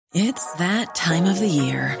It's that time of the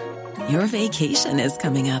year. Your vacation is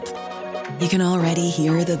coming up. You can already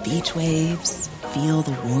hear the beach waves, feel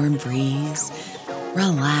the warm breeze,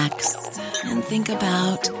 relax, and think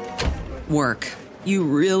about work. You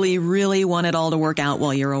really, really want it all to work out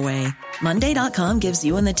while you're away. Monday.com gives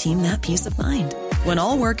you and the team that peace of mind. When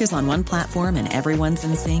all work is on one platform and everyone's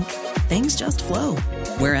in sync, things just flow.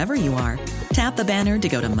 Wherever you are, tap the banner to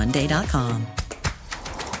go to Monday.com.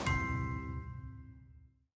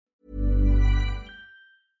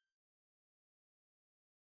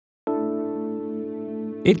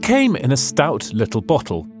 It came in a stout little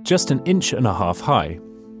bottle, just 1.5 inches high.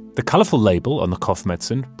 The colourful label on the cough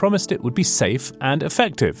medicine promised it would be safe and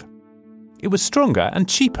effective. It was stronger and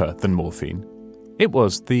cheaper than morphine. It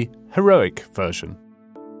was the heroic version.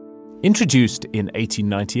 Introduced in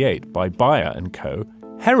 1898 by Bayer & Co.,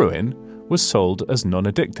 heroin was sold as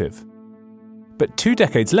non-addictive. But 2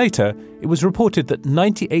 decades later, it was reported that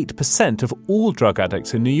 98% of all drug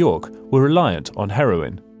addicts in New York were reliant on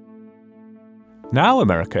heroin. Now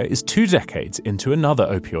America is 2 decades into another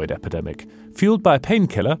opioid epidemic, fueled by a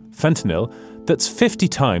painkiller, fentanyl, that's 50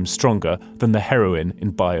 times stronger than the heroin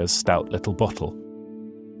in Bayer's stout little bottle.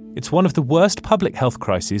 It's one of the worst public health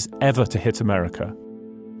crises ever to hit America.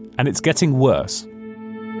 And it's getting worse.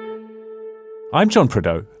 I'm John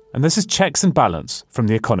Prideaux, and this is Checks and Balance from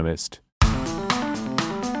The Economist.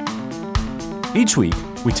 Each week,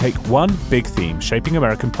 we take one big theme shaping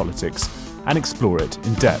American politics and explore it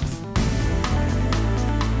in depth.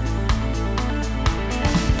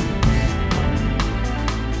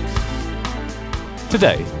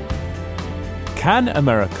 Today, can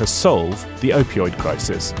America solve the opioid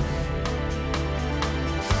crisis?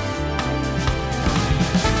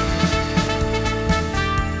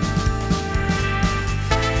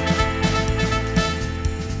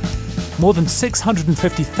 More than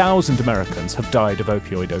 650,000 Americans have died of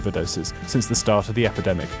opioid overdoses since the start of the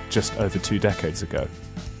epidemic just over 2 decades ago.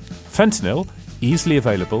 Fentanyl, easily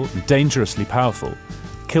available and dangerously powerful,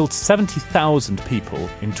 killed 70,000 people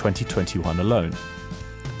in 2021 alone.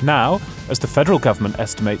 Now, as the federal government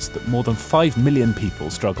estimates that more than 5 million people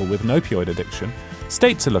struggle with an opioid addiction,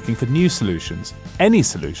 states are looking for new solutions, any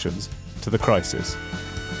solutions, to the crisis.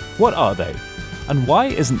 What are they? And why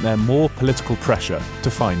isn't there more political pressure to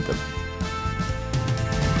find them?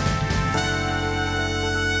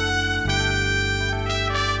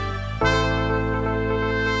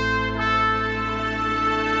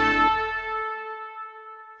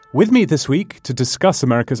 With me this week to discuss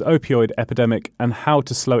America's opioid epidemic and how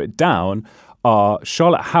to slow it down are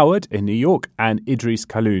Charlotte Howard in New York and Idris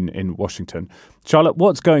Kaloun in Washington. Charlotte,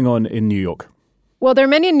 what's going on in New York? Well, there are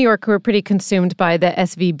many in New York who are pretty consumed by the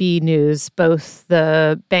SVB news, both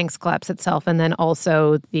the bank's collapse itself and then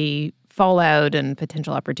also the fallout and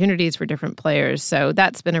potential opportunities for different players. So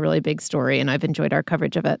that's been a really big story, and I've enjoyed our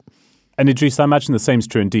coverage of it. And Idris, I imagine the same's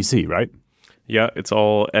true in DC, right? Yeah, it's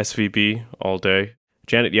all SVB all day.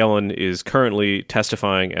 Janet Yellen is currently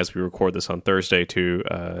testifying as we record this on Thursday to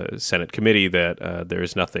a Senate committee that there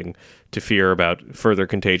is nothing to fear about further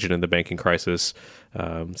contagion in the banking crisis.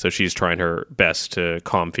 So she's trying her best to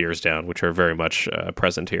calm fears down, which are very much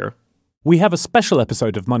present here. We have a special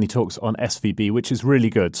episode of Money Talks on SVB, which is really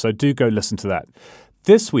good, so do go listen to that.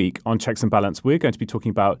 This week on Checks and Balance, we're going to be talking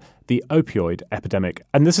about the opioid epidemic.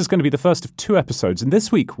 And this is going to be the first of 2 episodes. And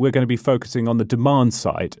this week, we're going to be focusing on the demand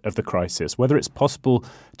side of the crisis, whether it's possible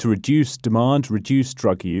to reduce demand, reduce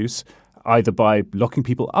drug use, either by locking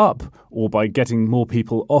people up or by getting more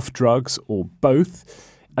people off drugs or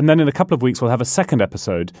both. And then in a couple of weeks, we'll have a second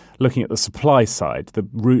episode looking at the supply side, the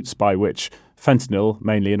routes by which fentanyl,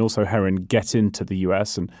 mainly, and also heroin get into the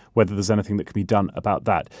US and whether there's anything that can be done about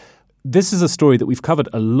that. This is a story that we've covered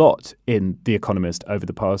a lot in The Economist over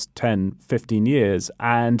the past 10, 15 years,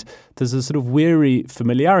 and there's a sort of weary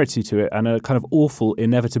familiarity to it and a kind of awful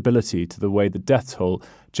inevitability to the way the death toll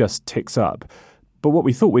just ticks up. But what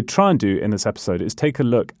we thought we'd try and do in this episode is take a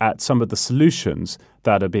look at some of the solutions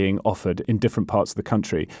that are being offered in different parts of the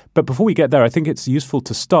country. But before we get there, I think it's useful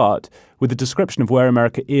to start with a description of where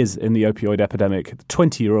America is in the opioid epidemic, the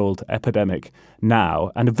 20-year-old epidemic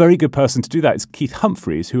now. And a very good person to do that is Keith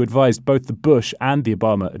Humphreys, who advised both the Bush and the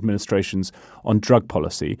Obama administrations on drug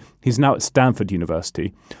policy. He's now at Stanford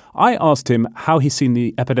University. I asked him how he's seen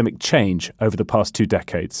the epidemic change over the past 2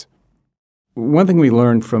 decades. One thing we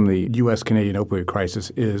learned from the U.S.-Canadian opioid crisis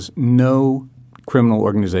is no criminal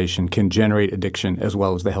organization can generate addiction as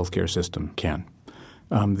well as the healthcare system can.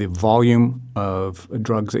 The volume of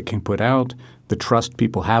drugs it can put out, the trust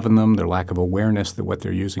people have in them, their lack of awareness that what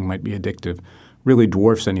they're using might be addictive, really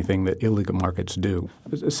dwarfs anything that illegal markets do.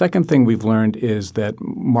 The second thing we've learned is that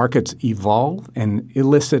markets evolve, and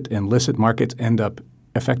illicit and licit markets end up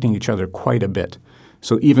affecting each other quite a bit.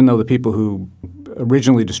 So even though the people who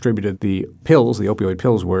originally distributed the pills, the opioid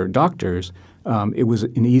pills, were doctors, it was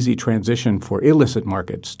an easy transition for illicit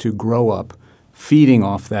markets to grow up feeding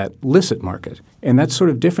off that licit market. And that's sort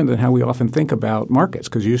of different than how we often think about markets,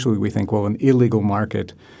 because usually we think, well, an illegal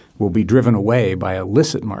market will be driven away by a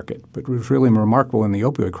licit market. But it was really remarkable in the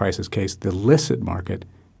opioid crisis case, the licit market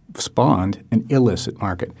spawned an illicit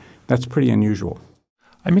market. That's pretty unusual.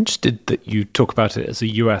 I'm interested that you talk about it as a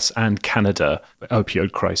US and Canada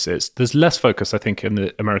opioid crisis. There's less focus, I think, in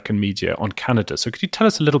the American media on Canada. So could you tell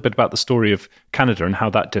us a little bit about the story of Canada and how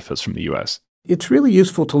that differs from the US? It's really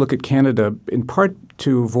useful to look at Canada in part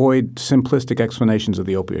to avoid simplistic explanations of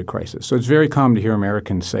the opioid crisis. So it's very common to hear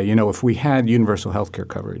Americans say, if we had universal health care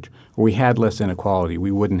coverage or we had less inequality,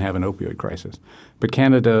 we wouldn't have an opioid crisis. But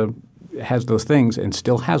Canada has those things and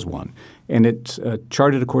still has one. And it's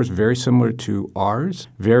charted a course very similar to ours,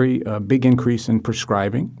 very big increase in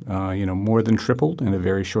prescribing, more than tripled in a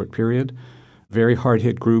very short period. Very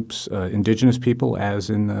hard-hit groups, indigenous people, as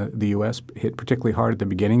in the U.S., hit particularly hard at the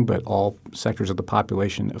beginning, but all sectors of the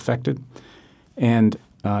population affected. And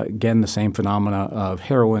again, the same phenomena of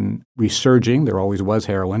heroin resurging. There always was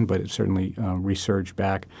heroin, but it certainly resurged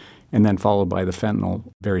back, and then followed by the fentanyl,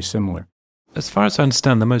 very similar. As far as I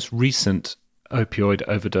understand, the most recent opioid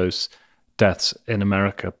overdose deaths in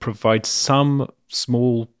America provide some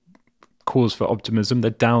small cause for optimism.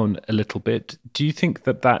 They're down a little bit. Do you think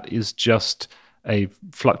that is just a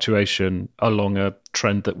fluctuation along a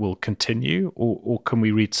trend that will continue, or can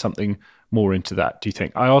we read something more into that, do you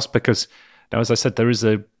think? I ask because now, as I said, there's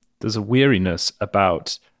a weariness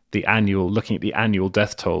about looking at the annual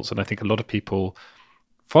death tolls, and I think a lot of people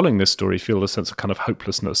following this story feel a sense of kind of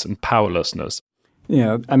hopelessness and powerlessness.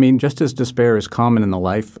 Yeah, just as despair is common in the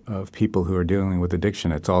life of people who are dealing with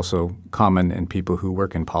addiction, it's also common in people who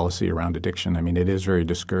work in policy around addiction. It is very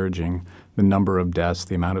discouraging, the number of deaths,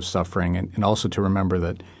 the amount of suffering, and also to remember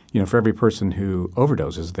that, for every person who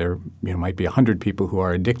overdoses, there might be 100 people who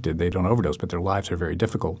are addicted. They don't overdose, but their lives are very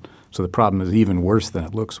difficult. So the problem is even worse than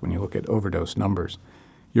it looks when you look at overdose numbers.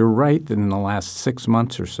 You're right that in the last 6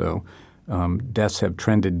 months or so, deaths have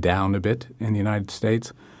trended down a bit in the United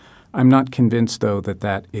States. I'm not convinced, though,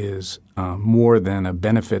 that is more than a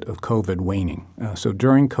benefit of COVID waning. So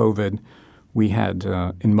during COVID, we had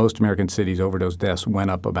in most American cities, overdose deaths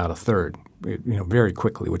went up about a third, very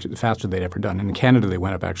quickly, which is the fastest they'd ever done. And in Canada, they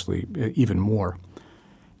went up actually even more.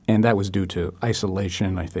 And that was due to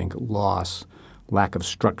isolation, I think, loss, lack of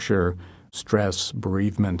structure, stress,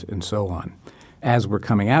 bereavement, and so on. As we're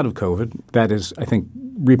coming out of COVID, that is, I think,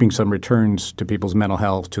 reaping some returns to people's mental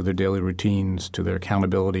health, to their daily routines, to their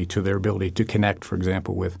accountability, to their ability to connect, for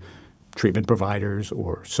example, with treatment providers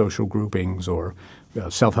or social groupings or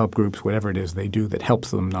self-help groups, whatever it is they do that helps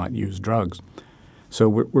them not use drugs. So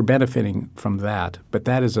we're benefiting from that, but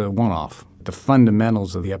that is a one-off. The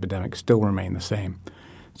fundamentals of the epidemic still remain the same.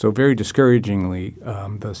 So very discouragingly,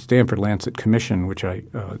 the Stanford Lancet Commission, which I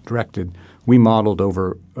directed, we modeled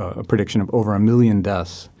over a prediction of over 1 million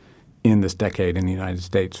deaths in this decade in the United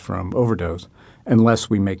States from overdose unless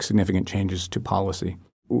we make significant changes to policy.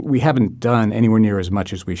 We haven't done anywhere near as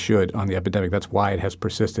much as we should on the epidemic. That's why it has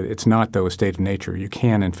persisted. It's not, though, a state of nature. You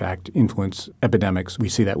can, in fact, influence epidemics. We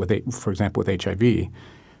see that, for example, with HIV.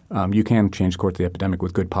 You can change course of the epidemic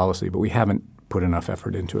with good policy, but we haven't put enough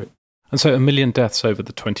effort into it. And so 1 million deaths over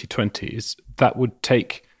the 2020s, that would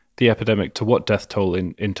take the epidemic to what death toll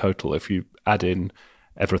in total if you add in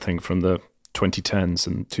everything from the 2010s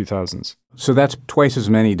and 2000s? So that's twice as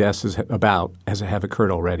many deaths as have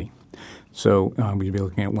occurred already. So we'd be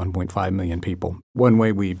looking at 1.5 million people. One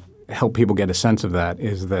way we help people get a sense of that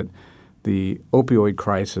is that the opioid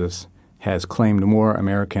crisis has claimed more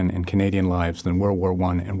American and Canadian lives than World War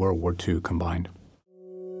I and World War II combined.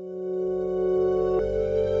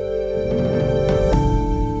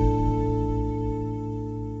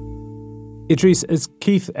 Idris, as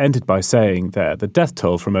Keith ended by saying there, the death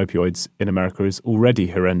toll from opioids in America is already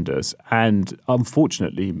horrendous and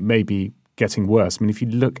unfortunately maybe getting worse. If you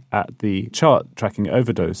look at the chart tracking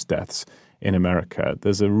overdose deaths in America,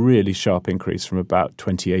 there's a really sharp increase from about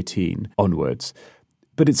 2018 onwards.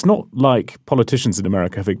 But it's not like politicians in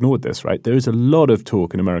America have ignored this, right? There is a lot of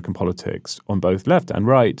talk in American politics on both left and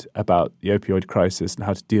right about the opioid crisis and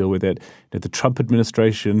how to deal with it. The Trump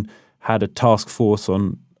administration had a task force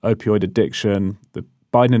on opioid addiction. The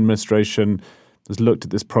Biden administration has looked at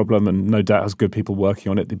this problem and no doubt has good people working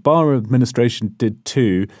on it. The Obama administration did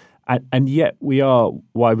too. And yet we are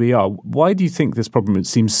why we are. Why do you think this problem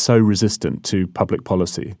seems so resistant to public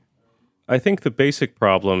policy? I think the basic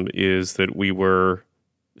problem is that we were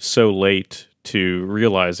so late to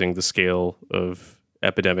realizing the scale of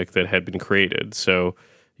epidemic that had been created. So,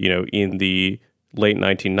 in the late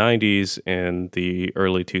 1990s and the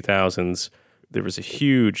early 2000s, there was a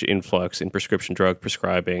huge influx in prescription drug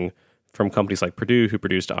prescribing from companies like Purdue, who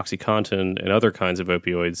produced OxyContin and other kinds of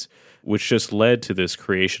opioids, which just led to this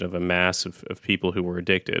creation of a mass of people who were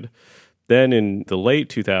addicted. Then in the late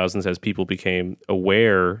 2000s, as people became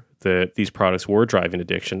aware that these products were driving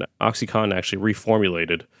addiction, OxyContin actually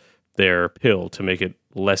reformulated their pill to make it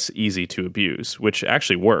less easy to abuse, which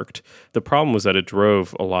actually worked. The problem was that it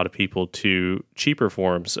drove a lot of people to cheaper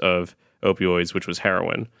forms of opioids, which was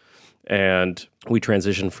heroin. And we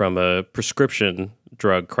transitioned from a prescription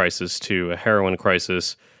drug crisis to a heroin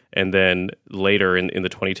crisis. And then later in the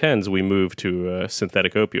 2010s, we moved to a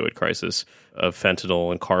synthetic opioid crisis of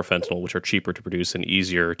fentanyl and carfentanil, which are cheaper to produce and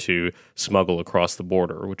easier to smuggle across the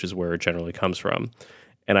border, which is where it generally comes from.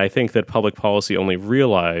 And I think that public policy only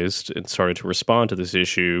realized and started to respond to this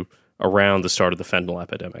issue around the start of the fentanyl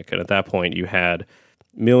epidemic. And at that point, you had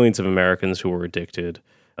millions of Americans who were addicted.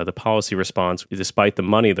 The policy response, despite the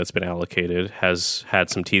money that's been allocated, has had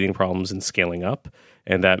some teething problems in scaling up.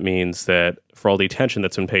 And that means that for all the attention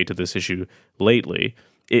that's been paid to this issue lately,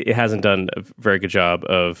 it hasn't done a very good job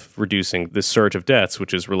of reducing this surge of deaths,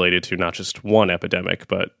 which is related to not just one epidemic,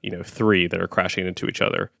 but three that are crashing into each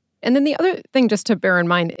other. And then the other thing just to bear in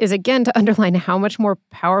mind is, again, to underline how much more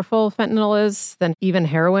powerful fentanyl is than even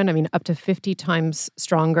heroin. I mean, up to 50 times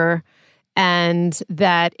stronger, and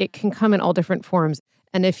that it can come in all different forms.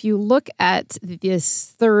 And if you look at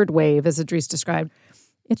this third wave, as Idris described,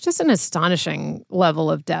 it's just an astonishing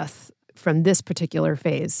level of death from this particular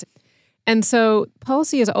phase. And so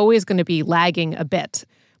policy is always going to be lagging a bit.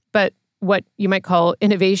 But what you might call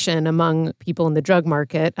innovation among people in the drug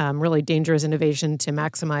market, really dangerous innovation to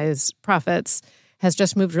maximize profits, has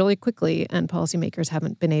just moved really quickly, and policymakers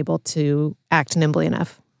haven't been able to act nimbly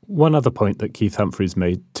enough. One other point that Keith Humphreys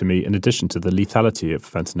made to me, in addition to the lethality of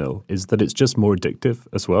fentanyl, is that it's just more addictive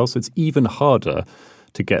as well. So it's even harder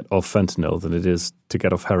to get off fentanyl than it is to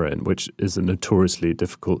get off heroin, which is a notoriously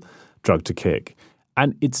difficult drug to kick.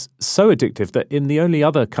 And it's so addictive that in the only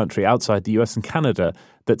other country outside the US and Canada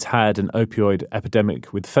that's had an opioid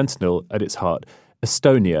epidemic with fentanyl at its heart,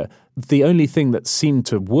 Estonia, the only thing that seemed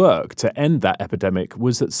to work to end that epidemic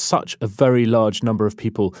was that such a very large number of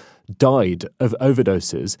people died of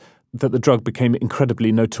overdoses that the drug became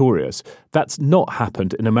incredibly notorious. That's not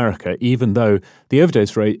happened in America, even though the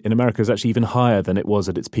overdose rate in America is actually even higher than it was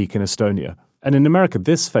at its peak in Estonia. And in America,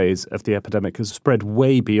 this phase of the epidemic has spread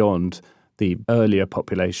way beyond the earlier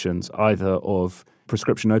populations, either of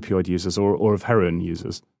prescription opioid users or of heroin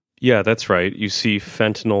users. Yeah, that's right. You see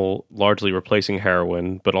fentanyl largely replacing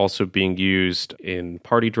heroin, but also being used in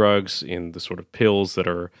party drugs, in the sort of pills that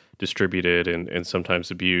are distributed and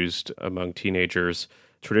sometimes abused among teenagers.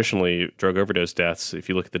 Traditionally, drug overdose deaths, if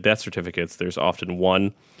you look at the death certificates, there's often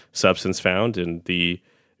one substance found, and the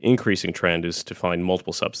increasing trend is to find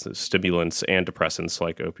multiple substances, stimulants and depressants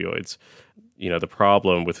like opioids. The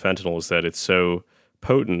problem with fentanyl is that it's so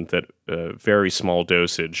potent that a very small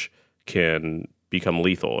dosage can become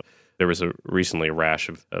lethal. There was recently a rash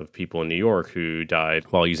of people in New York who died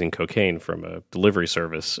while using cocaine from a delivery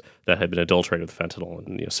service that had been adulterated with fentanyl,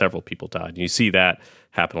 and several people died. And you see that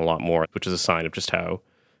happen a lot more, which is a sign of just how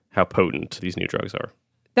potent these new drugs are.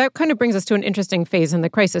 That kind of brings us to an interesting phase in the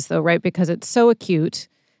crisis, though, right? Because it's so acute.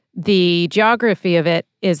 The geography of it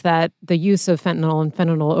is that the use of fentanyl and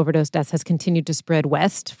fentanyl overdose deaths has continued to spread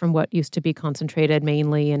west from what used to be concentrated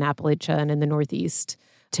mainly in Appalachia and in the Northeast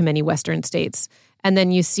to many Western states. And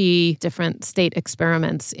then you see different state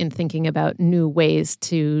experiments in thinking about new ways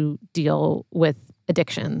to deal with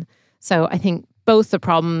addiction. So I think both the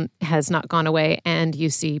problem has not gone away, and you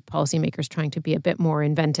see policymakers trying to be a bit more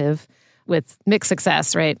inventive with mixed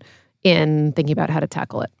success, right, in thinking about how to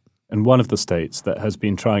tackle it. And one of the states that has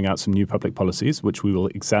been trying out some new public policies, which we will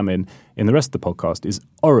examine in the rest of the podcast, is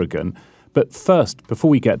Oregon. But first, before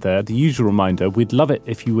we get there, the usual reminder, we'd love it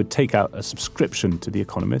if you would take out a subscription to The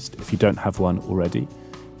Economist if you don't have one already.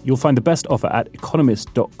 You'll find the best offer at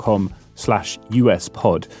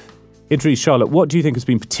economist.com/USpod. Idris, Charlotte, what do you think has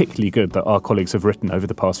been particularly good that our colleagues have written over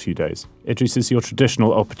the past few days? Idris, is your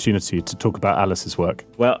traditional opportunity to talk about Alice's work.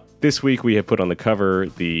 Well, this week we have put on the cover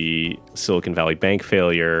the Silicon Valley Bank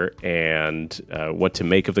failure and what to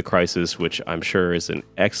make of the crisis, which I'm sure is an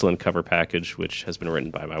excellent cover package, which has been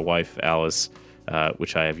written by my wife, Alice,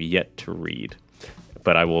 which I have yet to read.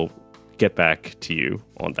 But I will get back to you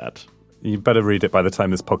on that. You better read it by the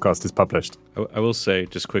time this podcast is published. I will say,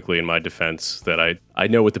 just quickly in my defense, that I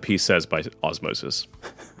know what the piece says by osmosis,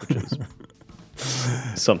 which is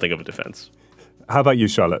something of a defense. How about you,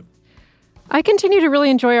 Charlotte? I continue to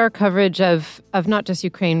really enjoy our coverage of not just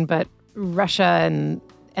Ukraine, but Russia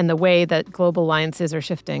and the way that global alliances are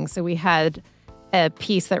shifting. So we had a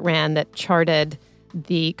piece that ran that charted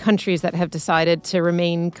the countries that have decided to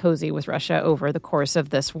remain cozy with Russia over the course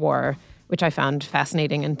of this war, which I found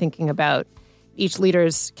fascinating, and thinking about each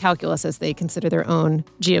leader's calculus as they consider their own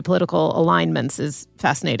geopolitical alignments is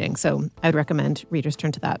fascinating. So I'd recommend readers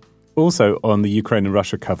turn to that. Also, on the Ukraine and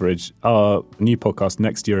Russia coverage, our new podcast,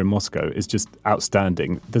 Next Year in Moscow, is just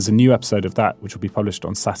outstanding. There's a new episode of that, which will be published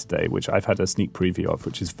on Saturday, which I've had a sneak preview of,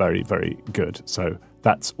 which is very, very good. So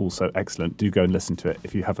that's also excellent. Do go and listen to it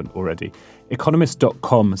if you haven't already.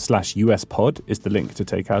 Economist.com/US pod is the link to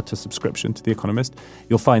take out a subscription to The Economist.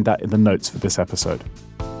 You'll find that in the notes for this episode.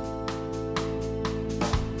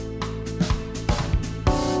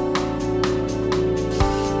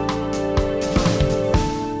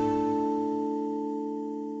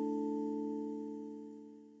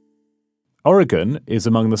 Oregon is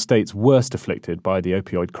among the states worst afflicted by the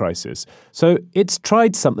opioid crisis, so it's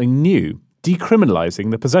tried something new, decriminalizing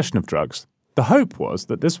the possession of drugs. The hope was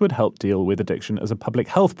that this would help deal with addiction as a public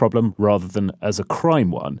health problem rather than as a crime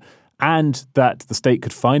one, and that the state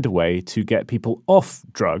could find a way to get people off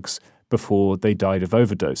drugs before they died of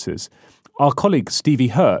overdoses. Our colleague Stevie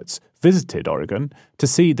Hertz visited Oregon to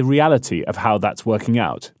see the reality of how that's working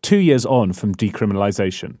out, 2 years on from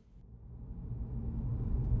decriminalization.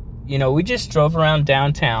 You know, we just drove around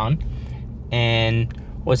downtown, and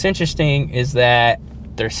what's interesting is that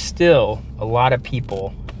there's still a lot of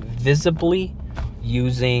people visibly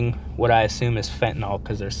using what I assume is fentanyl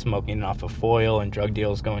because they're smoking off of foil and drug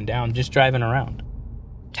deals going down, just driving around.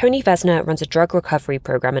 Tony Vesner runs a drug recovery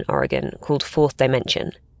program in Oregon called Fourth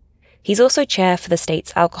Dimension. He's also chair for the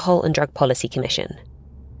state's Alcohol and Drug Policy Commission.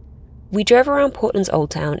 We drove around Portland's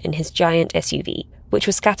Old Town in his giant SUV, which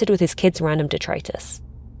was scattered with his kids' random detritus.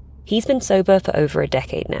 He's been sober for over a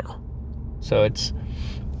decade now. So it's,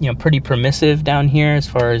 pretty permissive down here as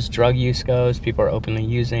far as drug use goes. People are openly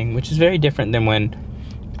using, which is very different than when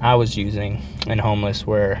I was using and homeless,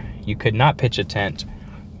 where you could not pitch a tent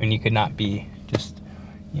and you could not be just,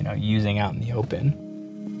 using out in the open.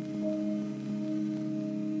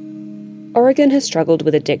 Oregon has struggled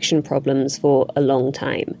with addiction problems for a long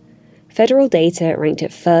time. Federal data ranked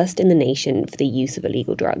it first in the nation for the use of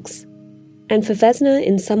illegal drugs. And for Vesna,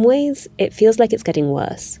 in some ways, it feels like it's getting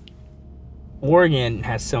worse. Oregon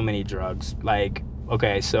has so many drugs.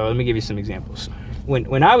 So let me give you some examples.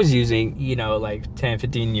 When I was using, 10,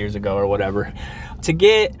 15 years ago or whatever, to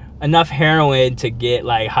get enough heroin to get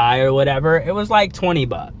high or whatever, it was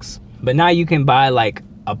 $20. But now you can buy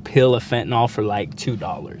a pill of fentanyl for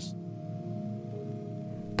 $2.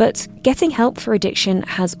 But getting help for addiction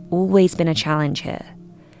has always been a challenge here.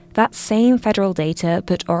 That same federal data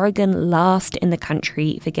put Oregon last in the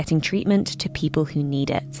country for getting treatment to people who need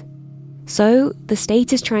it. So the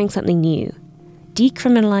state is trying something new,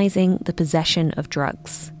 decriminalizing the possession of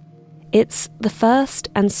drugs. It's the first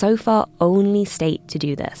and so far only state to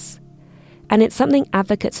do this. And it's something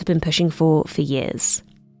advocates have been pushing for years.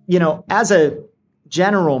 As a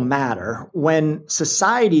general matter, when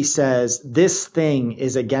society says this thing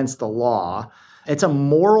is against the law, it's a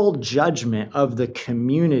moral judgment of the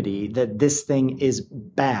community that this thing is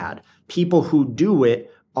bad. People who do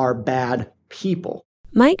it are bad people.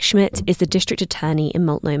 Mike Schmidt is the district attorney in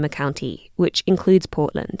Multnomah County, which includes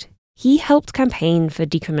Portland. He helped campaign for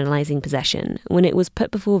decriminalizing possession when it was put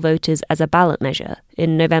before voters as a ballot measure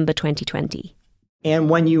in November 2020. And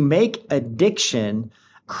when you make addiction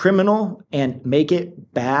criminal and make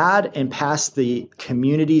it bad and pass the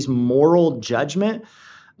community's moral judgment,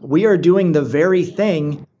 we are doing the very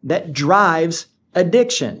thing that drives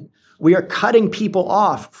addiction. We are cutting people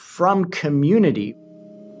off from community.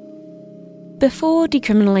 Before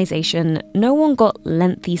decriminalization, no one got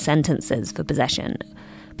lengthy sentences for possession,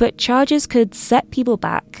 but charges could set people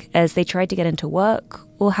back as they tried to get into work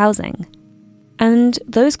or housing. And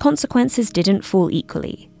those consequences didn't fall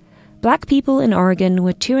equally. Black people in Oregon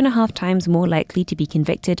were 2.5 times more likely to be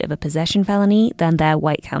convicted of a possession felony than their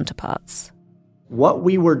white counterparts. What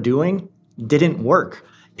we were doing didn't work.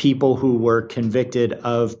 People who were convicted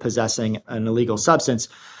of possessing an illegal substance,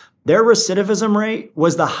 their recidivism rate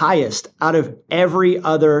was the highest out of every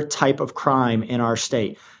other type of crime in our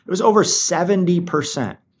state. It was over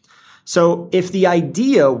 70%. So if the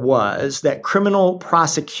idea was that criminal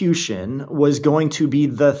prosecution was going to be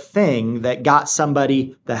the thing that got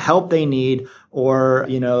somebody the help they need or,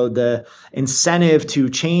 the incentive to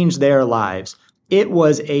change their lives, it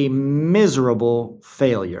was a miserable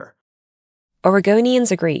failure.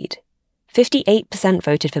 Oregonians agreed. 58%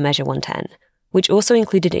 voted for Measure 110, which also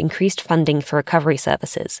included increased funding for recovery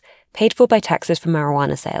services, paid for by taxes from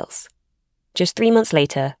marijuana sales. Just 3 months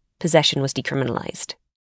later, possession was decriminalized.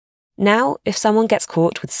 Now, if someone gets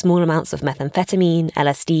caught with small amounts of methamphetamine,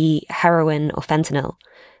 LSD, heroin, or fentanyl,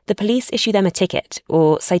 the police issue them a ticket,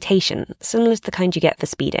 or citation, similar to the kind you get for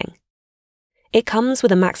speeding. It comes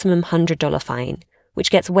with a maximum $100 fine, which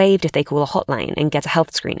gets waived if they call a hotline and get a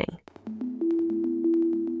health screening.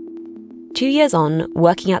 2 years on,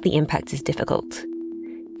 working out the impact is difficult.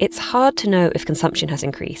 It's hard to know if consumption has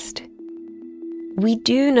increased. We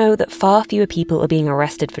do know that far fewer people are being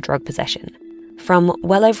arrested for drug possession, from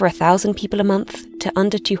well over 1,000 people a month to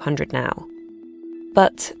under 200 now.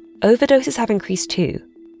 But overdoses have increased too.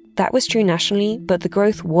 That was true nationally, but the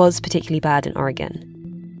growth was particularly bad in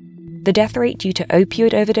Oregon. The death rate due to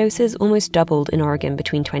opioid overdoses almost doubled in Oregon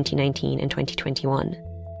between 2019 and 2021.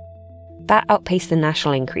 That outpaced the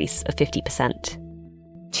national increase of 50%.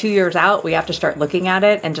 2 years out, we have to start looking at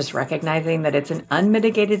it and just recognizing that it's an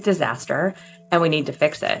unmitigated disaster and we need to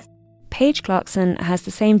fix it. Paige Clarkson has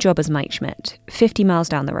the same job as Mike Schmidt, 50 miles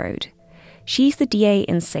down the road. She's the DA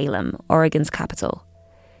in Salem, Oregon's capital.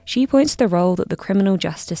 She points to the role that the criminal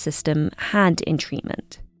justice system had in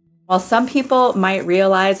treatment. While some people might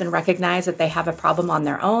realize and recognize that they have a problem on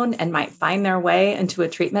their own and might find their way into a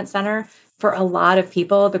treatment center, for a lot of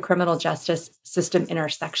people, the criminal justice system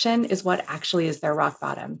intersection is what actually is their rock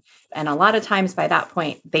bottom. And a lot of times by that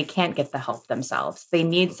point, they can't get the help themselves. They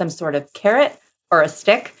need some sort of carrot or a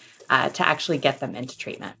stick to actually get them into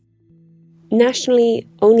treatment. Nationally,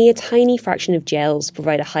 only a tiny fraction of jails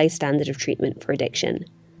provide a high standard of treatment for addiction.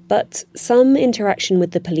 But some interaction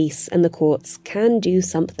with the police and the courts can do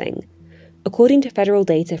something. According to federal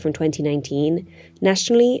data from 2019,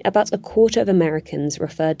 nationally, about a quarter of Americans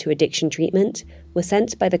referred to addiction treatment were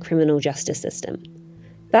sent by the criminal justice system.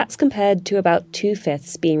 That's compared to about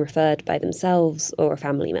 2/5 being referred by themselves or a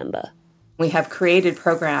family member. We have created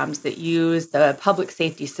programs that use the public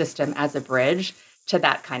safety system as a bridge to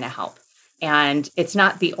that kind of help. And it's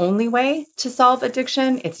not the only way to solve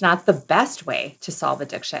addiction. It's not the best way to solve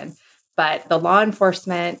addiction. But the law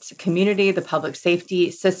enforcement community, the public safety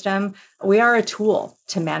system, we are a tool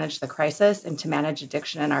to manage the crisis and to manage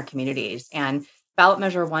addiction in our communities. And Ballot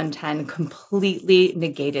Measure 110 completely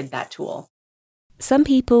negated that tool. Some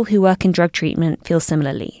people who work in drug treatment feel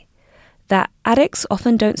similarly. That addicts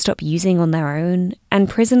often don't stop using on their own, and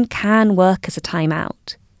prison can work as a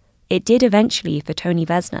timeout. It did eventually for Tony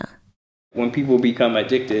Vesna. When people become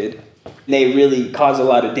addicted, they really cause a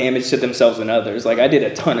lot of damage to themselves and others. Like, I did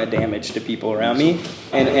a ton of damage to people around me,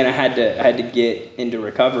 and I had to get into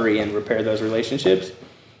recovery and repair those relationships.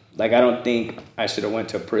 Like, I don't think I should have went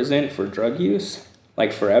to prison for drug use,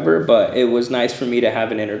 like forever, but it was nice for me to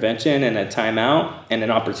have an intervention and a timeout and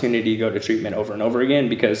an opportunity to go to treatment over and over again,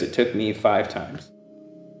 because it took me 5 times.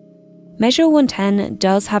 Measure 110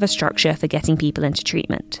 does have a structure for getting people into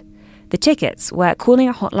treatment. The tickets, where calling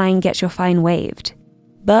a hotline gets your fine waived.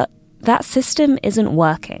 But that system isn't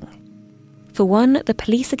working. For one, the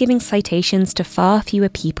police are giving citations to far fewer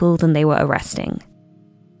people than they were arresting.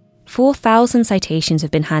 4,000 citations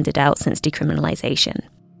have been handed out since decriminalization.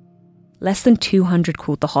 Less than 200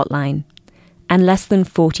 called the hotline, and less than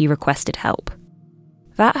 40 requested help.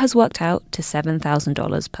 That has worked out to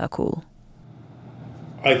 $7,000 per call.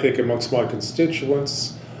 I think amongst my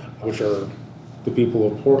constituents, which are the people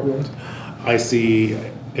of Portland, I see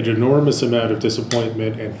an enormous amount of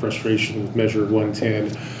disappointment and frustration with Measure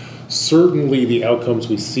 110. Certainly the outcomes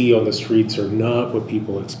we see on the streets are not what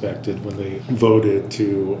people expected when they voted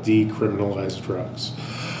to decriminalize drugs.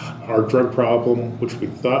 Our drug problem, which we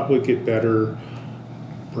thought would get better,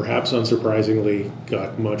 perhaps unsurprisingly,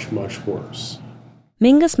 got much, much worse.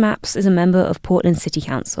 Mingus Mapps is a member of Portland City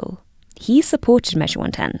Council. He supported Measure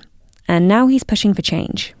 110, and now he's pushing for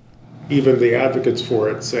change. Even the advocates for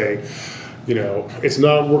it say, it's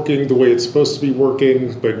not working the way it's supposed to be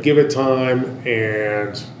working, but give it time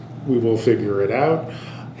and we will figure it out.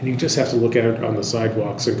 And you just have to look out on the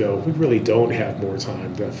sidewalks and go, we really don't have more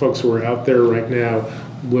time. The folks who are out there right now,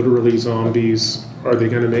 literally zombies, are they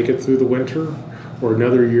going to make it through the winter or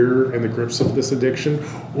another year in the grips of this addiction?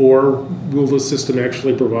 Or will the system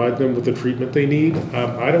actually provide them with the treatment they need?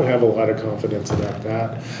 I don't have a lot of confidence about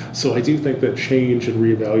that. So I do think that change and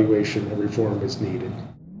reevaluation and reform is needed.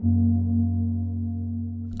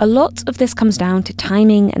 A lot of this comes down to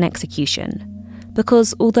timing and execution,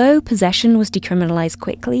 because although possession was decriminalised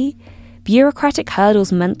quickly, bureaucratic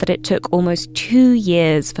hurdles meant that it took almost 2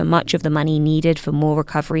 years for much of the money needed for more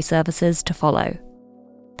recovery services to follow.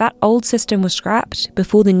 That old system was scrapped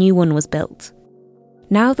before the new one was built.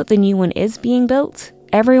 Now that the new one is being built,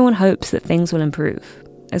 everyone hopes that things will improve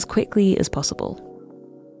as quickly as possible.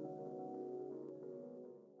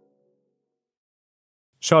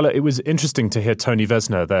 Charlotte, it was interesting to hear Tony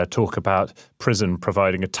Vesner there talk about prison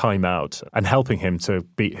providing a timeout and helping him to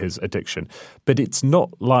beat his addiction. But it's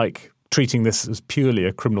not like treating this as purely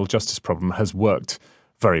a criminal justice problem has worked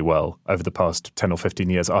very well over the past 10 or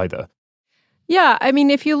 15 years either. Yeah, I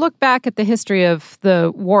mean, if you look back at the history of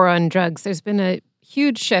the war on drugs, there's been a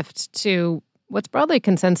huge shift to what's broadly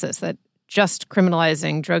consensus that just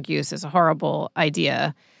criminalizing drug use is a horrible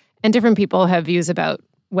idea. And different people have views about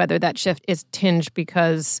whether that shift is tinged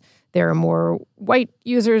because there are more white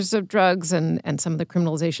users of drugs and some of the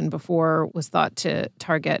criminalization before was thought to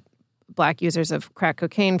target Black users of crack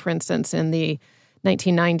cocaine, for instance, in the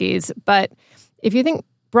 1990s. But if you think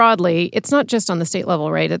broadly, it's not just on the state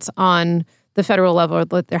level, right? It's on the federal level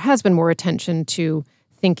that there has been more attention to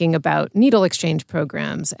thinking about needle exchange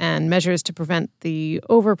programs and measures to prevent the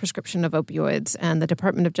overprescription of opioids, and the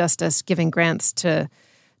Department of Justice giving grants to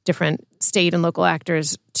different state and local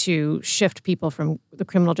actors to shift people from the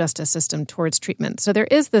criminal justice system towards treatment. So there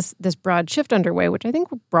is this broad shift underway, which I think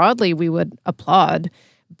broadly we would applaud.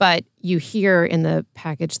 But you hear in the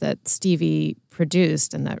package that Stevie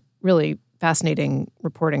produced and that really fascinating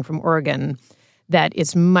reporting from Oregon that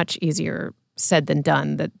it's much easier said than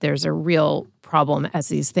done, that there's a real problem as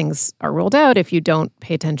these things are rolled out if you don't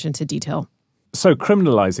pay attention to detail. So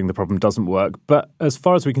criminalizing the problem doesn't work, but as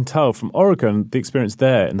far as we can tell from Oregon, the experience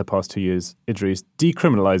there in the past 2 years, Idris,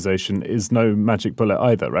 decriminalization is no magic bullet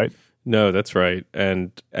either, right? No, that's right. And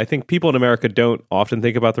I think people in America don't often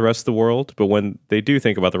think about the rest of the world, but when they do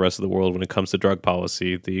think about the rest of the world when it comes to drug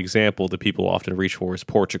policy, the example that people often reach for is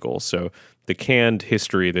Portugal. So the canned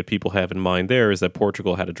history that people have in mind there is that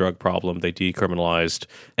Portugal had a drug problem, they decriminalized,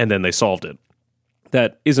 and then they solved it.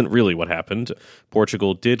 That isn't really what happened.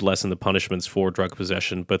 Portugal did lessen the punishments for drug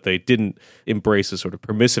possession, but they didn't embrace a sort of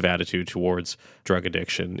permissive attitude towards drug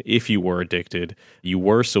addiction. If you were addicted, you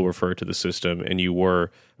were still referred to the system and you were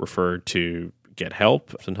referred to get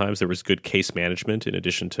help. Sometimes there was good case management in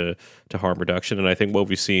addition to harm reduction. And I think what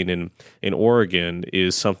we've seen in Oregon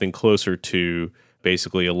is something closer to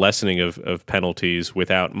basically a lessening of penalties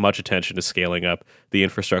without much attention to scaling up the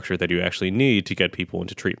infrastructure that you actually need to get people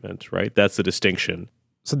into treatment, right? That's the distinction.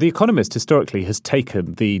 So The Economist historically has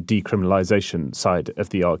taken the decriminalization side of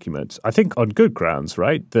the argument, I think on good grounds,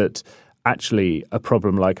 right? That actually a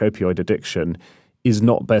problem like opioid addiction is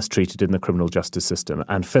not best treated in the criminal justice system,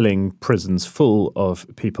 and filling prisons full of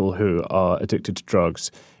people who are addicted to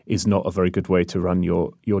drugs is not a very good way to run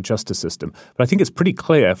your justice system. But I think it's pretty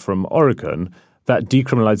clear from Oregon that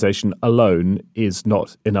decriminalization alone is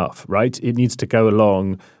not enough, right? It needs to go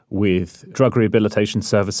along with drug rehabilitation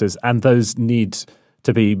services, and those need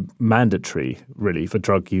to be mandatory, really, for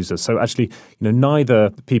drug users. So actually, neither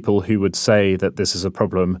people who would say that this is a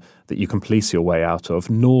problem that you can police your way out of,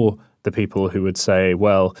 nor the people who would say,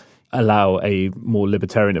 well, allow a more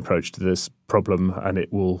libertarian approach to this problem and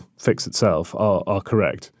it will fix itself, are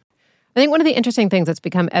correct. I think one of the interesting things that's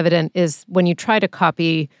become evident is when you try to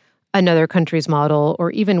copy another country's model,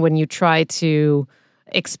 or even when you try to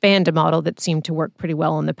expand a model that seemed to work pretty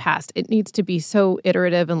well in the past, it needs to be so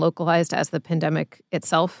iterative and localized as the pandemic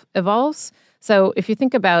itself evolves. So if you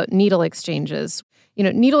think about needle exchanges,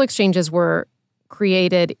 needle exchanges were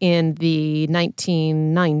created in the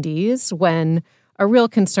 1990s when a real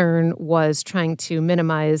concern was trying to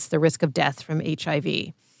minimize the risk of death from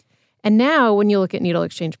HIV. And now when you look at needle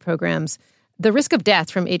exchange programs, the risk of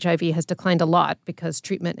death from HIV has declined a lot because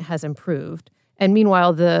treatment has improved. And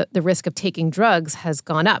meanwhile, the risk of taking drugs has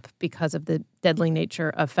gone up because of the deadly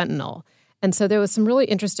nature of fentanyl. And so there was some really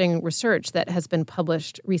interesting research that has been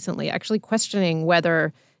published recently, actually questioning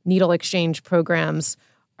whether needle exchange programs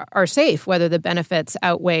are safe, whether the benefits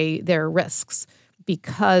outweigh their risks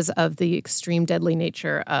because of the extreme deadly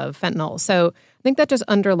nature of fentanyl. So I think that just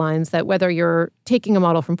underlines that whether you're taking a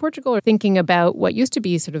model from Portugal or thinking about what used to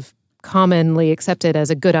be sort of commonly accepted as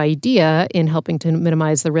a good idea in helping to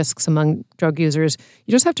minimize the risks among drug users,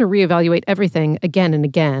 you just have to reevaluate everything again and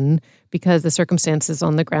again because the circumstances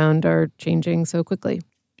on the ground are changing so quickly.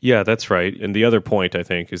 Yeah, that's right. And the other point, I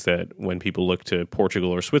think, is that when people look to Portugal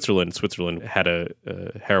or Switzerland had a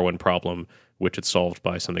heroin problem which it solved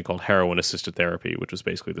by something called heroin-assisted therapy, which was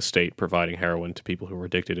basically the state providing heroin to people who were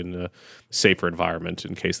addicted in a safer environment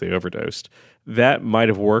in case they overdosed. That might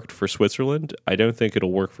have worked for Switzerland. I don't think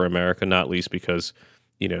it'll work for America, not least because,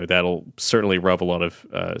 that'll certainly rub a lot of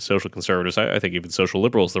social conservatives, I think even social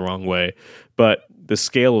liberals, the wrong way. But the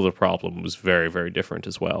scale of the problem was very, very different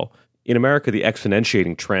as well. In America, the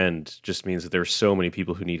exponentiating trend just means that there are so many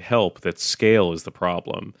people who need help that scale is the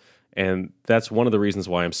problem. And that's one of the reasons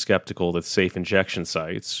why I'm skeptical that safe injection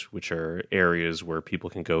sites, which are areas where people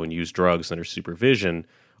can go and use drugs under supervision,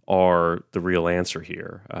 are the real answer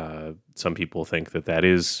here. Some people think that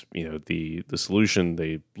is, the solution.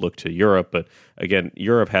 They look to Europe, but again,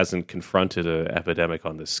 Europe hasn't confronted an epidemic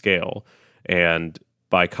on this scale. And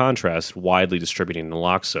by contrast, widely distributing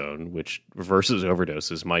naloxone, which reverses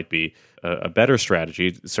overdoses, might be a better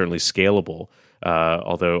strategy, certainly scalable.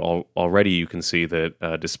 Although already you can see that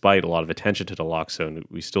despite a lot of attention to naloxone,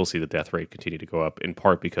 we still see the death rate continue to go up, in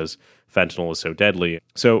part because fentanyl is so deadly.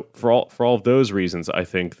 So for all of those reasons, I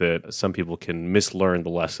think that some people can mislearn the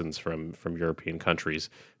lessons from European countries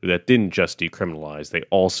that didn't just decriminalize, they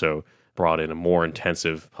also brought in a more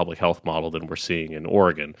intensive public health model than we're seeing in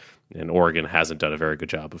Oregon. And Oregon hasn't done a very good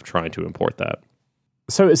job of trying to import that.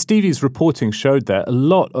 So as Stevie's reporting showed there, a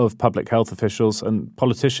lot of public health officials and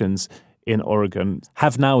politicians in Oregon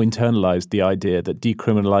have now internalized the idea that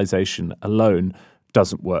decriminalization alone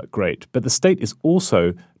doesn't work great. But the state is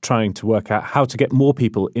also trying to work out how to get more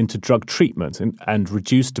people into drug treatment and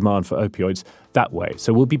reduce demand for opioids that way.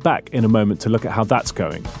 So we'll be back in a moment to look at how that's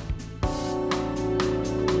going.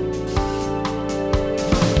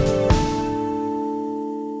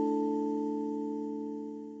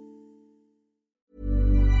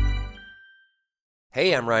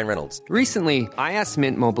 Hey, I'm Ryan Reynolds. Recently, I asked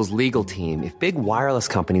Mint Mobile's legal team if big wireless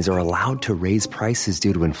companies are allowed to raise prices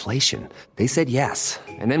due to inflation. They said yes.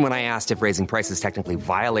 And then when I asked if raising prices technically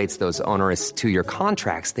violates those onerous two-year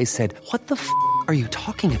contracts, they said, "What the f*** are you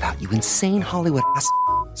talking about, you insane Hollywood ass?"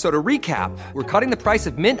 So to recap, we're cutting the price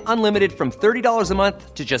of Mint Unlimited from $30 a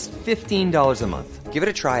month to just $15 a month. Give it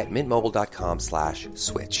a try at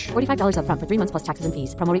mintmobile.com/switch. $45 up front for 3 months plus taxes and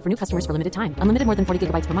fees. Promo rate for new customers for limited time. Unlimited more than 40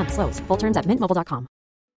 gigabytes per month. Slows full terms at mintmobile.com.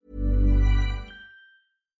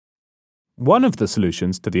 One of the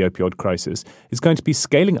solutions to the opioid crisis is going to be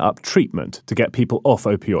scaling up treatment to get people off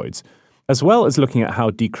opioids, as well as looking at how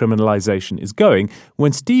decriminalization is going.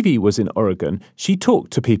 When Stevie was in Oregon, she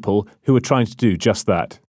talked to people who were trying to do just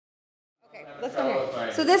that. Okay, let's go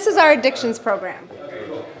here. So this is our addictions program.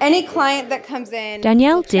 Any client that comes in...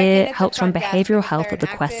 Danielle Deer helps run behavioral health at the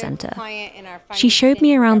Quest Center. She showed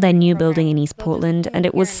me around their new building in East Portland, and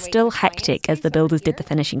it was still hectic as the builders did the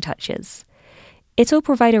finishing touches. It'll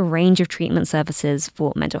provide a range of treatment services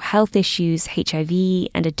for mental health issues, HIV,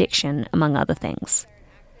 and addiction, among other things.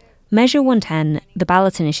 Measure 110, the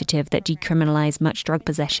ballot initiative that decriminalized much drug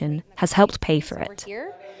possession, has helped pay for it.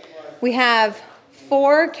 We have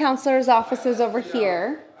 4 counselors' offices over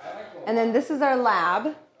here, and then this is our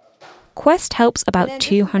lab. Quest helps about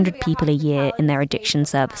 200 people a year in their addiction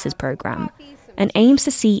services program and aims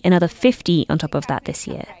to see another 50 on top of that this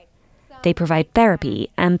year. They provide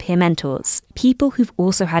therapy and peer mentors, people who've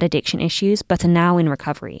also had addiction issues but are now in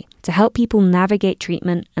recovery, to help people navigate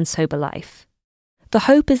treatment and sober life. The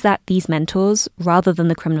hope is that these mentors, rather than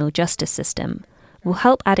the criminal justice system, will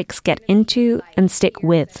help addicts get into and stick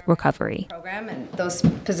with recovery. And those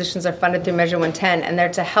positions are funded through Measure 110, and they're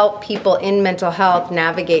to help people in mental health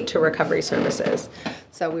navigate to recovery services.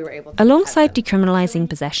 So we were able to... Alongside decriminalizing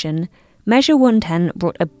possession, Measure 110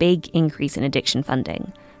 brought a big increase in addiction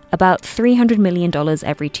funding, about $300 million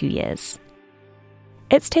every 2 years.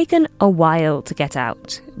 It's taken a while to get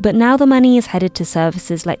out, but now the money is headed to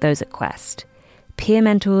services like those at Quest, peer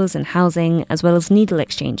mentors and housing, as well as needle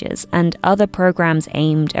exchanges and other programs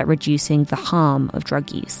aimed at reducing the harm of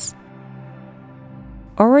drug use.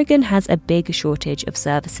 Oregon has a big shortage of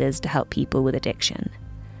services to help people with addiction.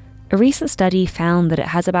 A recent study found that it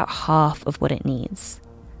has about half of what it needs.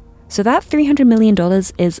 So that $300 million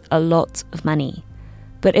is a lot of money,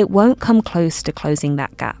 but it won't come close to closing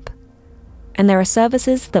that gap. And there are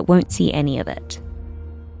services that won't see any of it.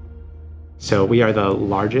 So we are the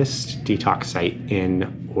largest detox site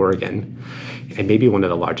in Oregon, and maybe one of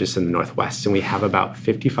the largest in the Northwest, and we have about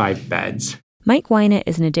 55 beds. Mike Weiner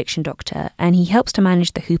is an addiction doctor, and he helps to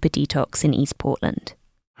manage the Hooper Detox in East Portland.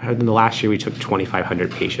 In the last year, we took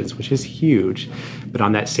 2,500 patients, which is huge. But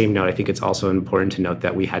on that same note, I think it's also important to note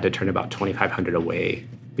that we had to turn about 2,500 away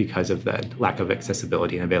because of the lack of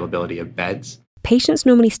accessibility and availability of beds. Patients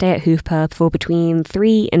normally stay at Hooper for between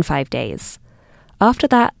 3 and 5 days. After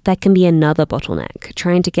that, there can be another bottleneck,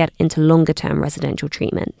 trying to get into longer-term residential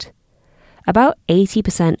treatment. About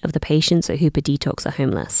 80% of the patients at Hooper Detox are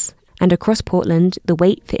homeless. And across Portland, the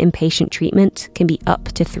wait for inpatient treatment can be up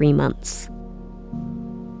to 3 months.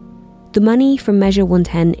 The money from Measure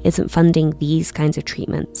 110 isn't funding these kinds of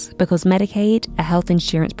treatments because Medicaid, a health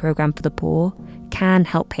insurance program for the poor, can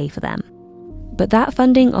help pay for them. But that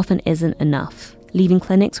funding often isn't enough, leaving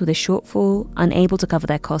clinics with a shortfall, unable to cover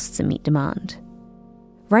their costs and meet demand.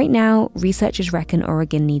 Right now, researchers reckon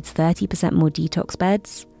Oregon needs 30% more detox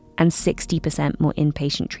beds and 60% more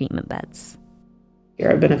inpatient treatment beds.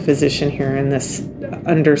 I've been a physician here in this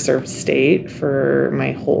underserved state for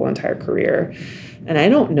my whole entire career. And I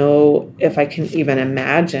don't know if I can even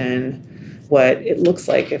imagine what it looks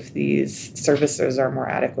like if these services are more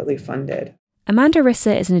adequately funded. Amanda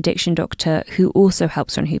Risser is an addiction doctor who also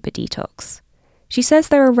helps run Hooper Detox. She says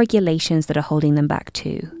there are regulations that are holding them back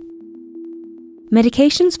too.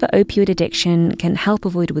 Medications for opioid addiction can help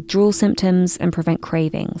avoid withdrawal symptoms and prevent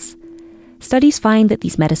cravings. Studies find that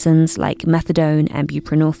these medicines, like methadone and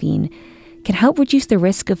buprenorphine, can help reduce the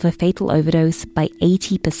risk of a fatal overdose by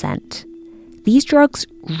 80%. These drugs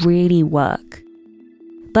really work.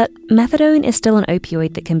 But methadone is still an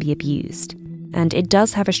opioid that can be abused, and it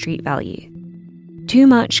does have a street value. Too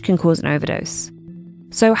much can cause an overdose.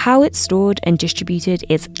 So how it's stored and distributed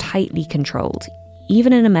is tightly controlled,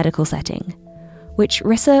 even in a medical setting, which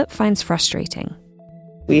Risser finds frustrating.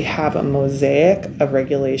 We have a mosaic of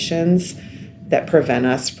regulations that prevent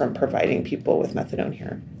us from providing people with methadone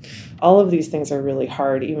here. All of these things are really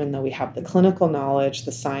hard, even though we have the clinical knowledge,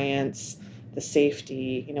 the science, the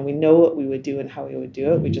safety. We know what we would do and how we would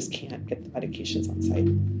do it. We just can't get the medications on site.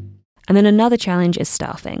 And then another challenge is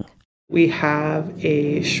staffing. We have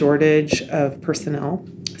a shortage of personnel.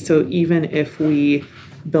 So even if we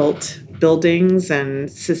built buildings and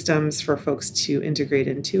systems for folks to integrate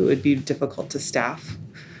into, it would be difficult to staff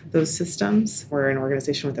those systems. We're an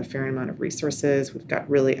organization with a fair amount of resources. We've got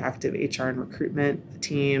really active HR and recruitment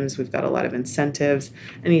teams. We've got a lot of incentives.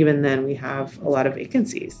 And even then, we have a lot of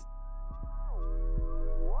vacancies.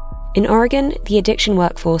 In Oregon, the addiction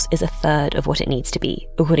workforce is a third of what it needs to be,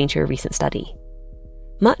 according to a recent study.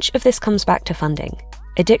 Much of this comes back to funding.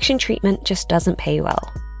 Addiction treatment just doesn't pay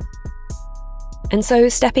well. And so,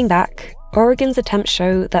 stepping back, Oregon's attempts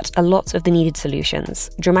show that a lot of the needed solutions,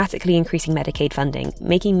 dramatically increasing Medicaid funding,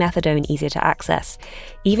 making methadone easier to access,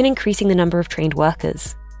 even increasing the number of trained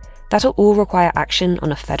workers, that'll all require action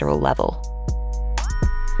on a federal level.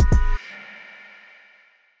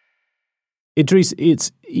 Idris,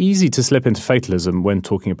 it's easy to slip into fatalism when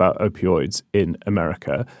talking about opioids in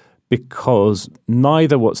America because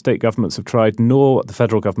neither what state governments have tried nor what the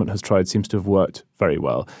federal government has tried seems to have worked very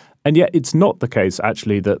well. And yet it's not the case,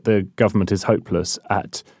 actually, that the government is hopeless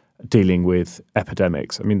at dealing with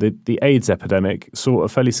epidemics. I mean, the AIDS epidemic saw a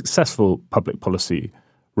fairly successful public policy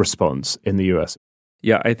response in the US.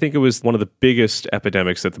 Yeah, I think it was one of the biggest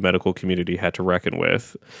epidemics that the medical community had to reckon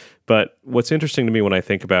with. But what's interesting to me when I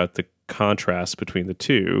think about the contrast between the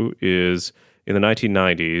two is in the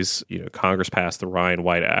 1990s, Congress passed the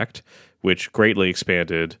Ryan-White Act, which greatly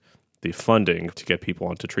expanded the funding to get people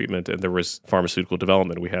onto treatment, and there was pharmaceutical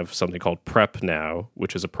development. We have something called PrEP now,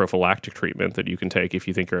 which is a prophylactic treatment that you can take if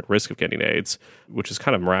you think you're at risk of getting AIDS, which is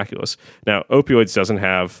kind of miraculous. Now, opioids doesn't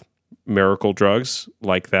have miracle drugs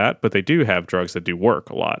like that, but they do have drugs that do work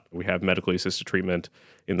a lot. We have medically assisted treatment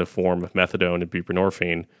in the form of methadone and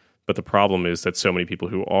buprenorphine, but the problem is that so many people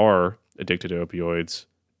who are addicted to opioids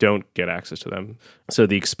don't get access to them. So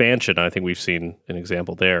the expansion, I think we've seen an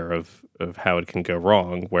example there of how it can go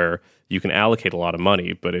wrong, where you can allocate a lot of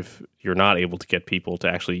money, but if you're not able to get people to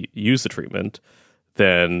actually use the treatment,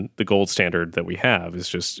 then the gold standard that we have is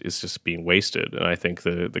just being wasted. And I think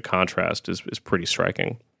the contrast is pretty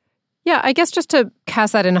striking. Yeah, I guess just to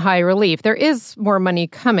cast that in high relief, there is more money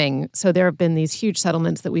coming. So there have been these huge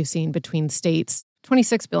settlements that we've seen between states,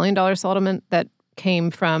 $26 billion settlement that came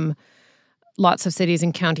from lots of cities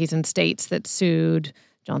and counties and states that sued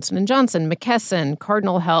Johnson & Johnson, McKesson,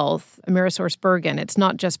 Cardinal Health, AmerisourceBergen. It's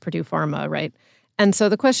not just Purdue Pharma, right? And so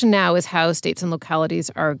the question now is how states and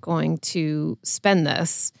localities are going to spend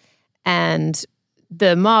this. And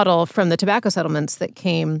the model from the tobacco settlements that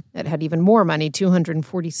had even more money,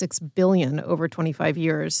 $246 billion over 25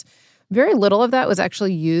 years. Very little of that was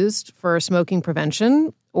actually used for smoking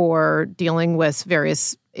prevention or dealing with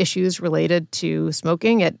various issues related to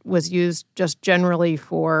smoking. It was used just generally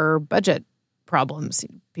for budget problems.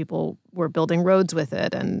 People were building roads with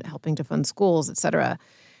it and helping to fund schools, et cetera.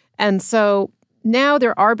 And so now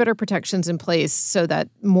there are better protections in place so that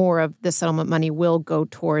more of the settlement money will go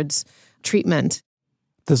towards treatment.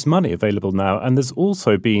 There's money available now, and there's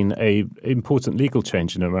also been a important legal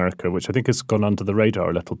change in America, which I think has gone under the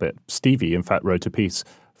radar a little bit. Stevie, in fact, wrote a piece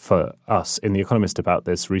for us in The Economist about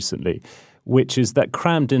this recently, which is that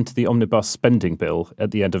crammed into the omnibus spending bill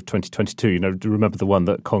at the end of 2022. You know, do you remember the one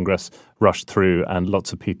that Congress rushed through and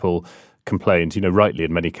lots of people complained, you know, rightly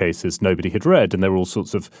in many cases, nobody had read, and there were all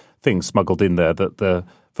sorts of things smuggled in there that the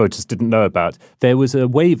voters didn't know about. There was a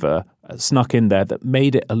waiver snuck in there that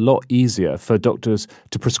made it a lot easier for doctors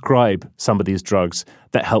to prescribe some of these drugs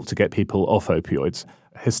that help to get people off opioids.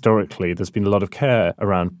 Historically, there's been a lot of care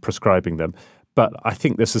around prescribing them. But I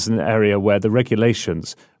think this is an area where the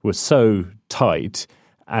regulations were so tight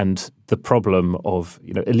and the problem of,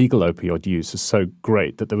 you know, illegal opioid use is so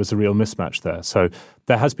great that there was a real mismatch there. So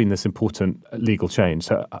there has been this important legal change.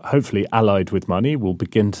 So hopefully, allied with money, we'll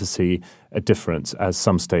begin to see a difference as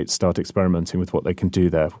some states start experimenting with what they can do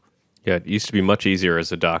there. Yeah, it used to be much easier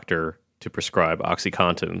as a doctor to prescribe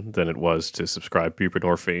OxyContin than it was to prescribe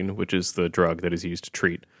buprenorphine, which is the drug that is used to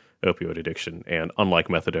treat opioid addiction, and unlike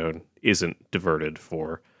methadone, isn't diverted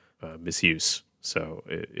for misuse. So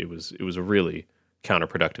it was a really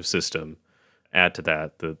counterproductive system. Add to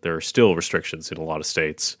that there are still restrictions in a lot of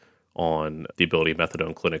states on the ability of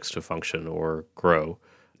methadone clinics to function or grow,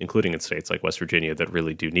 including in states like West Virginia that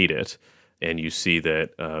really do need it. And you see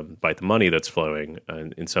that by the money that's flowing,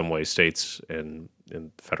 in some ways, states and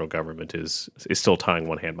the federal government is still tying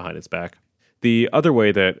one hand behind its back. The other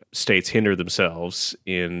way that states hinder themselves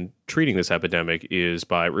in treating this epidemic is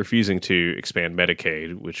by refusing to expand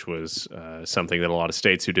Medicaid, which was something that a lot of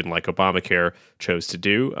states who didn't like Obamacare chose to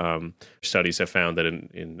do. Studies have found that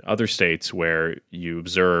in other states where you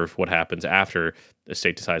observe what happens after a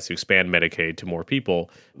state decides to expand Medicaid to more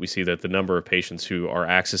people, we see that the number of patients who are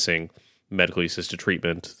accessing medically assisted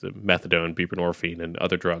treatment, the methadone, buprenorphine, and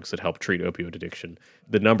other drugs that help treat opioid addiction,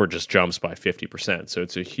 the number just jumps by 50%. So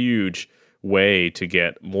it's a huge way to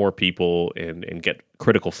get more people and get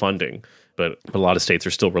critical funding. But a lot of states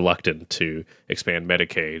are still reluctant to expand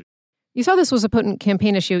Medicaid. You saw this was a potent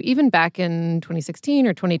campaign issue even back in 2016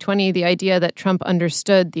 or 2020. The idea that Trump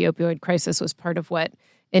understood the opioid crisis was part of what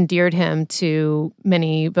endeared him to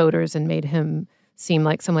many voters and made him seem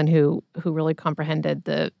like someone who really comprehended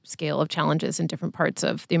the scale of challenges in different parts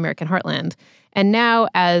of the American heartland. And now,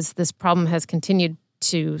 as this problem has continued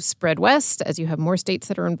to spread west, as you have more states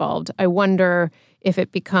that are involved, I wonder if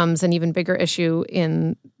it becomes an even bigger issue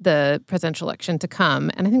in the presidential election to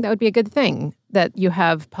come. And I think that would be a good thing, that you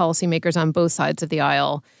have policymakers on both sides of the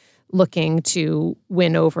aisle looking to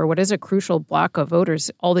win over what is a crucial block of voters,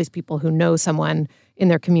 all these people who know someone in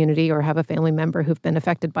their community or have a family member who've been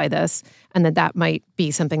affected by this, and that might be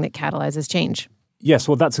something that catalyzes change. Yes,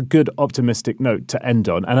 well, that's a good optimistic note to end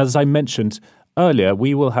on. And as I mentioned earlier,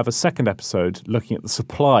 we will have a second episode looking at the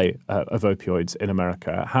supply of opioids in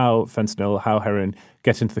America, how fentanyl, how heroin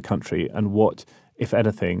get into the country, and what, if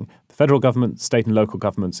anything, the federal government, state and local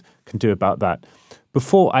governments can do about that.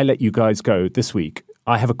 Before I let you guys go this week,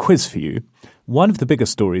 I have a quiz for you. One of the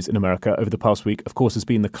biggest stories in America over the past week, of course, has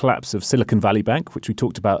been the collapse of Silicon Valley Bank, which we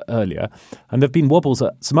talked about earlier. And there have been wobbles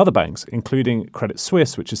at some other banks, including Credit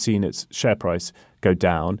Suisse, which has seen its share price go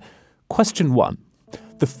down. Question 1.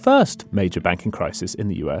 The first major banking crisis in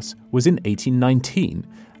the US was in 1819,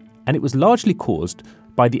 and it was largely caused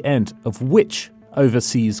by the end of which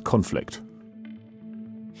overseas conflict?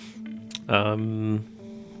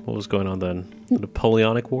 What was going on then? The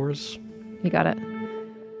Napoleonic Wars? You got it.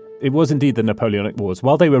 It was indeed the Napoleonic Wars.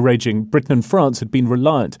 While they were raging, Britain and France had been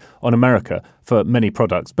reliant on America for many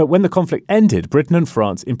products. But when the conflict ended, Britain and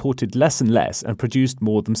France imported less and less and produced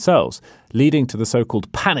more themselves, leading to the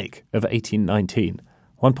so-called Panic of 1819.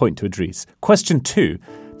 1 point to Idris. Question 2.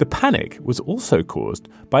 The panic was also caused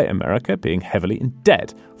by America being heavily in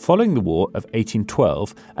debt following the War of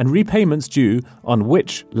 1812 and repayments due on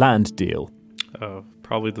which land deal?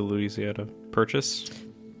 Probably the Louisiana Purchase.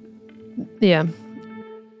 Yeah.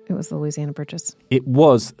 It was the Louisiana Purchase. It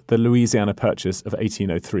was the Louisiana Purchase of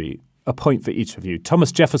 1803. A point for each of you.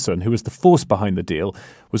 Thomas Jefferson, who was the force behind the deal,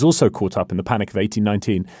 was also caught up in the Panic of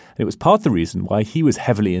 1819, and it was part of the reason why he was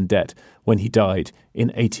heavily in debt when he died in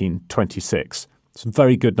 1826. Some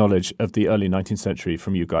very good knowledge of the early 19th century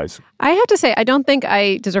from you guys. I have to say, I don't think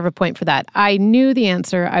I deserve a point for that. I knew the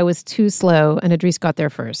answer. I was too slow, and Idris got there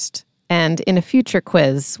first. And in a future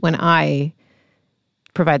quiz, when I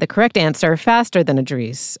provide the correct answer faster than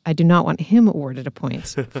Idris, I do not want him awarded a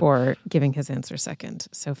point for giving his answer second.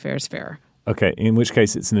 So fair is fair. Okay, in which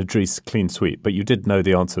case it's an Idris clean sweep, but you did know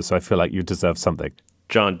the answer, so I feel like you deserve something.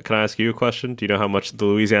 John, can I ask you a question? Do you know how much the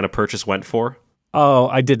Louisiana Purchase went for? Oh,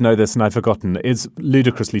 I did know this and I've forgotten. It's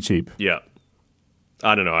ludicrously cheap. Yeah.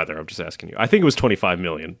 I don't know either. I'm just asking you. I think it was 25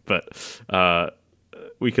 million, but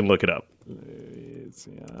we can look it up.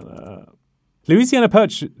 Louisiana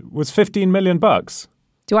perch was $15 million.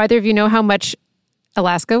 Do either of you know how much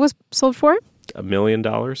Alaska was sold for? $1 million?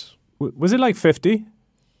 Was it like 50?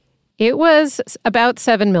 It was about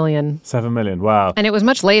 7 million. 7 million, wow. And it was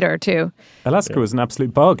much later, too. Alaska was an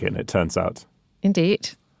absolute bargain, it turns out.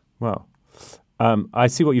 Indeed. Well, I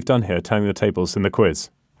see what you've done here, turning the tables in the quiz.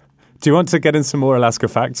 Do you want to get in some more Alaska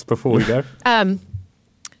facts before we go?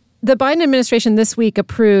 The Biden administration this week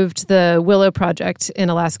approved the Willow Project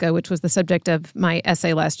in Alaska, which was the subject of my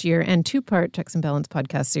essay last year and two-part Checks and Balance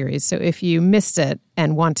podcast series. So if you missed it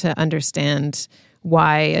and want to understand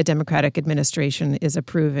why a Democratic administration is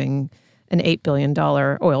approving an $8 billion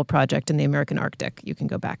oil project in the American Arctic, you can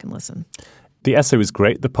go back and listen. The essay was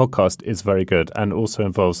great. The podcast is very good and also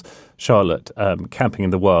involves Charlotte camping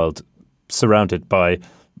in the wild, surrounded by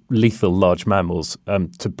lethal large mammals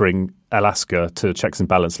to bring Alaska to Checks and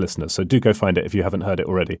Balance listeners. So do go find it if you haven't heard it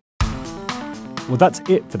already. Well, that's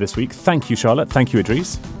it for this week. Thank you, Charlotte. Thank you,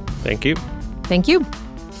 Idris. Thank you. Thank you.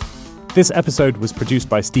 This episode was produced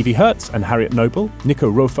by Stevie Hertz and Harriet Noble.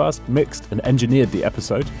 Nico Rofast mixed and engineered the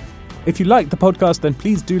episode. If you like the podcast, then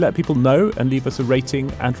please do let people know and leave us a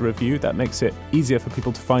rating and a review. That makes it easier for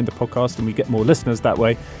people to find the podcast and we get more listeners that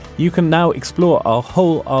way. You can now explore our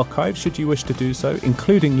whole archive, should you wish to do so,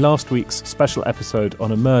 including last week's special episode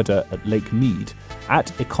on a murder at Lake Mead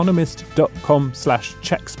at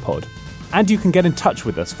economist.com/checkspod. And you can get in touch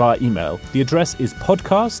with us via email. The address is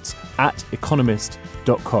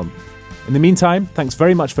podcasts@economist.com. In the meantime, thanks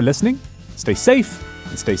very much for listening. Stay safe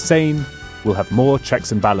and stay sane. We'll have more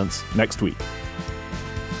Checks and Balance next week.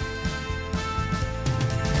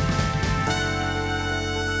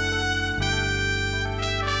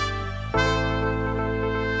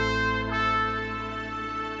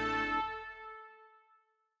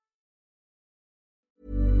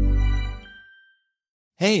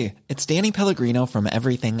 Hey, it's Danny Pellegrino from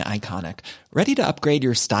Everything Iconic. Ready to upgrade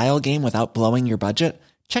your style game without blowing your budget?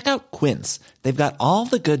 Check out Quince. They've got all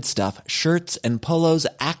the good stuff, shirts and polos,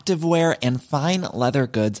 activewear, and fine leather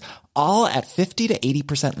goods, all at 50 to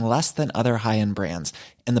 80% less than other high-end brands.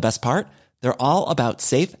 And the best part? They're all about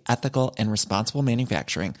safe, ethical, and responsible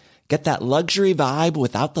manufacturing. Get that luxury vibe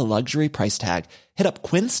without the luxury price tag. Hit up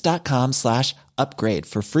quince.com/upgrade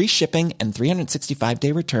for free shipping and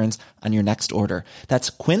 365-day returns on your next order. That's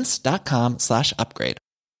quince.com/upgrade.